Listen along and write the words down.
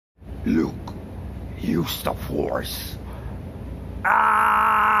Luke, use the Force.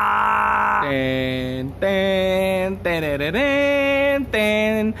 Ah! Ten, ten, ten, ten,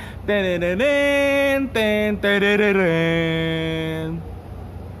 ten, ten, ten.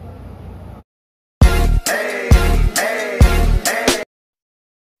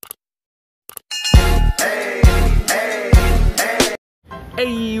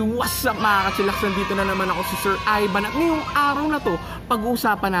 Hey, what's up mga ka-Chillax? Nandito na naman ako si Sir Ivan at ngayong araw na to,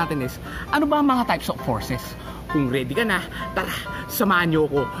 pag-uusapan natin is ano ba ang mga types of forces? Kung ready ka na, tara, samahan niyo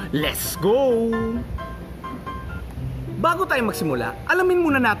ako. Let's go! Bago tayo magsimula, alamin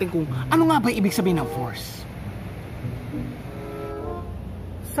muna natin kung ano nga ba ibig sabihin ng force.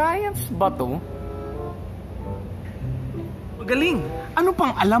 Science ba to? Magaling! Ano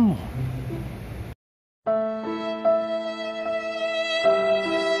pang alam mo?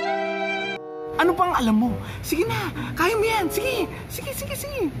 Ano pang alam mo? Sige na, kaya mo yan. Sige.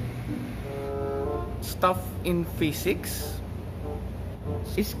 Stuff in physics?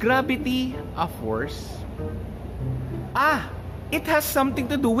 Is gravity a force? It has something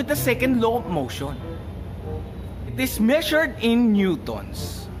to do with the second law of motion. It is measured in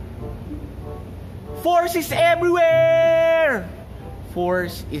newtons. Force is everywhere!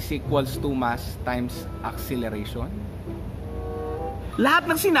 Force is equals to mass times acceleration. Lahat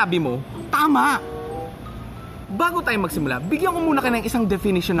ng sinabi mo, tama! Bago tayo magsimula, bigyan ko muna kayo ng isang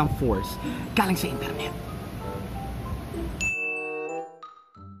definition ng force galing sa internet.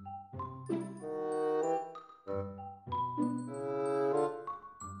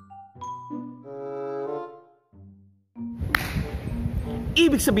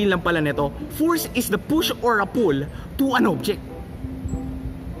 Ibig sabihin lang pala nito, force is the push or a pull to an object.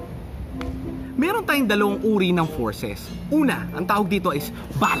 Meron tayong dalawang uri ng forces. Una, ang tawag dito is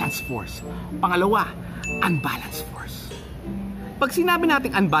balance force. Pangalawa, unbalanced force. Pag sinabi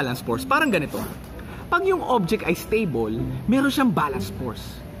nating unbalanced force, parang ganito. Pag yung object ay stable, meron siyang balanced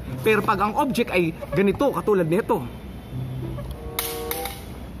force. Pero pag ang object ay ganito, katulad nito,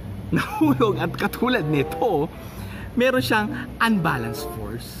 nahulog at katulad nito, meron siyang unbalanced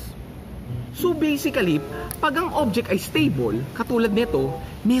force. So basically, pag ang object ay stable, katulad nito,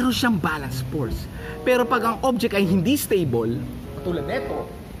 meron siyang balanced force. Pero pag ang object ay hindi stable, katulad nito,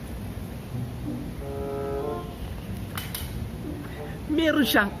 meron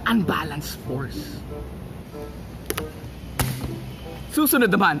siyang unbalanced force.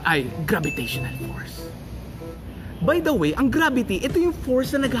 Susunod naman ay gravitational force. By the way, ang gravity, ito yung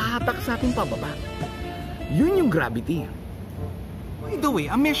force na naghahatak sa ating pababa. Yun yung gravity. By the way,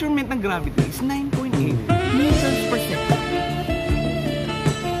 ang measurement ng gravity is 9.8 meters per second.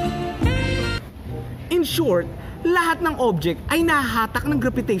 In short, lahat ng object ay nahahatak ng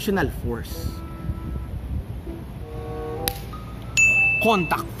gravitational force.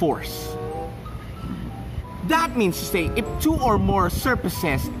 Contact force. That means to say, if two or more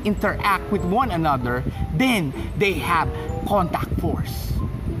surfaces interact with one another, then they have contact force.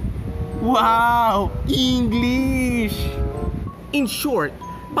 Wow! English! In short,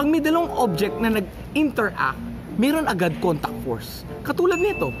 pag may dalawang object na nag-interact, meron agad contact force. Katulad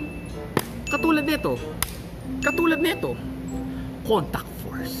nito. Contact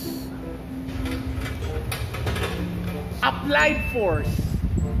force. Applied force.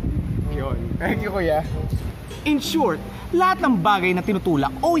 Yun. Thank you, kuya. In short, lahat ng bagay na tinutulak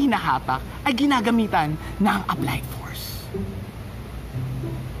o hinahatak ay ginagamitan ng applied force.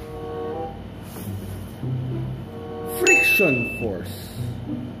 Friction force.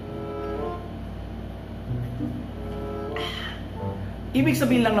 Ibig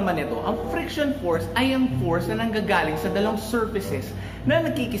sabihin lang naman ito, ang friction force ay ang force na nanggagaling sa dalawang surfaces na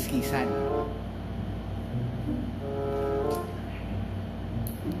nagkikiskisan.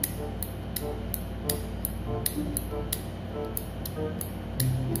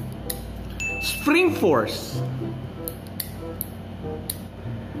 Spring force.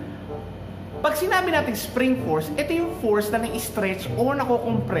 Pag sinabi natin spring force, ito yung force na nai-stretch o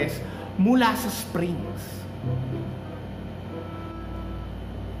nako-compress mula sa springs.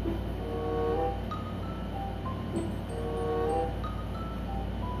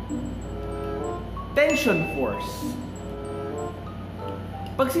 Tension force.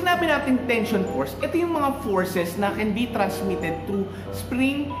 Pag sinabi natin tension force, ito yung mga forces na can be transmitted through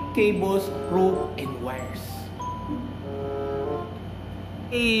spring, cables, rope, and wires.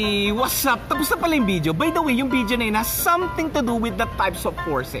 Hey, what's up? Tapos na pala yung video. By the way, yung video na yun has something to do with the types of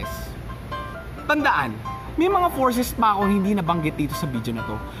forces. Tandaan, may mga forces pa akong hindi nabanggit dito sa video na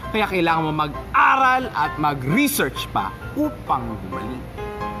to. Kaya kailangan mo mag-aral at mag-research pa upang gumaling.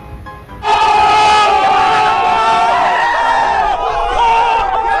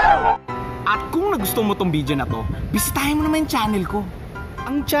 nagustuhan mo tong video na to, bisitahin mo naman yung channel ko.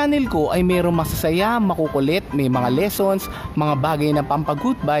 Ang channel ko ay mayroong masasaya, makukulit, may mga lessons, mga bagay na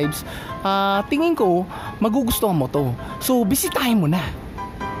pampagood vibes. Tingin ko, magugustuhan mo to. So, bisitahin mo na.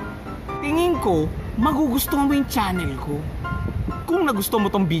 Tingin ko, magugustuhan mo yung channel ko. Kung nagustuhan mo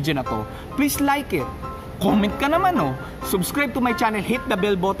tong video na to, please like it. Comment ka naman, oh. Subscribe to my channel, hit the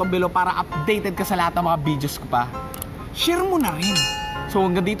bell button below para updated ka sa lahat ng mga videos ko pa. Share mo na rin. So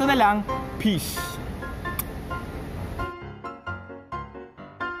hanggang dito na lang. Peace.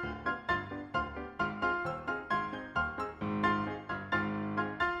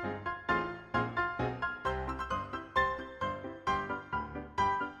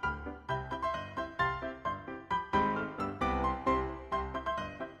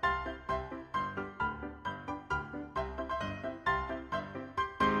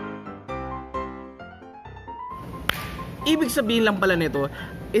 Ibig sabihin lang pala nito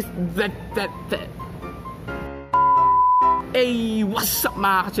is that. Hey, what's up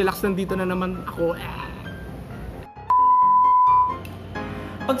mga Ka-Chillax? Nandito na naman ako.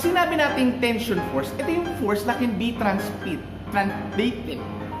 Pag sinabi natin tension force, ito yung force na can be translated.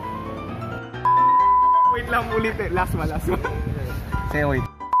 Wait lang, ulit eh. Last one. Say wait.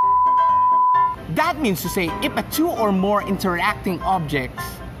 That means to say, if a two or more interacting objects,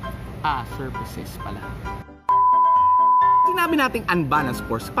 surfaces pala. Sinabi nating unbalanced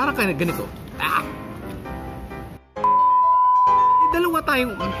force, para kaya ganito. Dalawa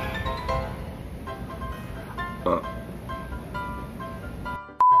tayong...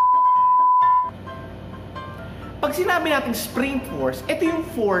 Pag sinabi nating spring force, ito yung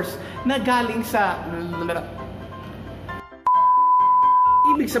force na galing sa...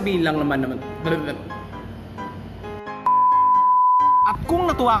 Ibig sabihin lang naman. At kung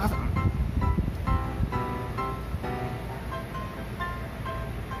natuwa ka sa...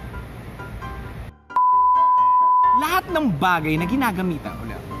 Lahat ng bagay na ginagamitan,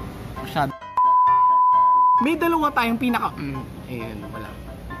 may dalawa tayong pinaka... wala.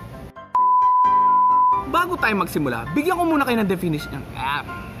 Bago tayo magsimula, bigyan ko muna kayo ng definition ng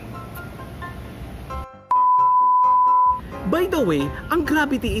By the way, ang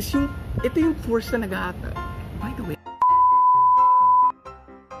gravity is ito yung force na nag-aatras.